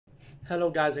Hello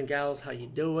guys and gals, how you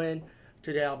doing?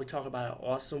 Today I'll be talking about an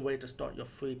awesome way to start your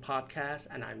free podcast,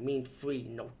 and I mean free,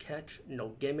 no catch, no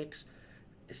gimmicks.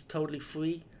 It's totally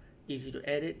free, easy to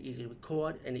edit, easy to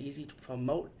record, and easy to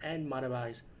promote and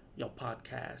monetize your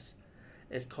podcast.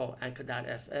 It's called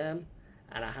Anchor.fm,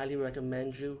 and I highly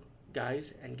recommend you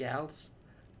guys and gals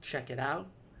check it out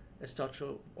and start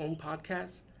your own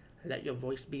podcast and let your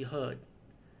voice be heard.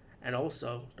 And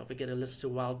also, don't forget to listen to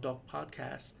Wild Dog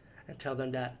Podcast and tell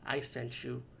them that I sent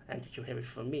you and that you hear it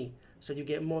from me. So you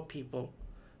get more people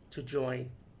to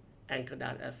join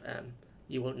Anchor.fm.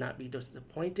 You will not be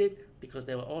disappointed because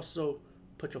they will also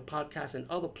put your podcast in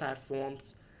other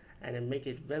platforms and then make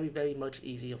it very, very much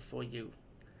easier for you.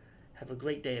 Have a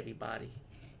great day, everybody.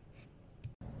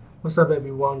 What's up,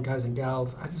 everyone, guys and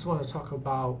gals? I just want to talk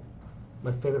about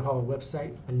my favorite horror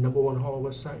website, my number one horror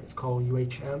website. It's called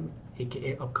UHM,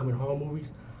 aka Upcoming Horror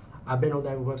Movies. I've been on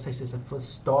that website since it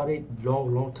first started,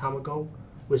 long time ago,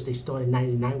 which they started in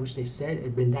 '99, which they said it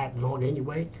had been that long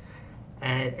anyway.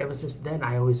 And ever since then,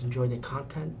 I always enjoyed their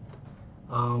content.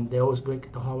 They always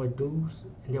break the horror news,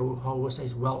 and their horror website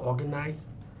is well organized.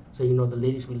 So you know the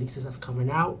latest releases that's coming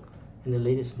out and the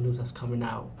latest news that's coming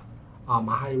out. I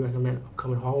highly recommend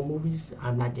Upcoming Horror Movies.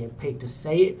 I'm not getting paid to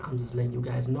say it. I'm just letting you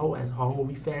guys know, as horror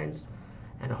movie fans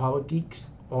and horror geeks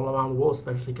all around the world,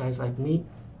 especially guys like me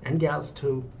and gals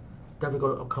too. Definitely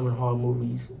go to Upcoming Horror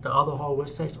Movies. The other horror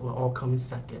websites will all come in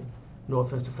second. No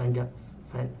offense to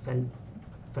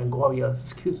Fangoria,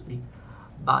 excuse me.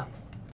 Bye.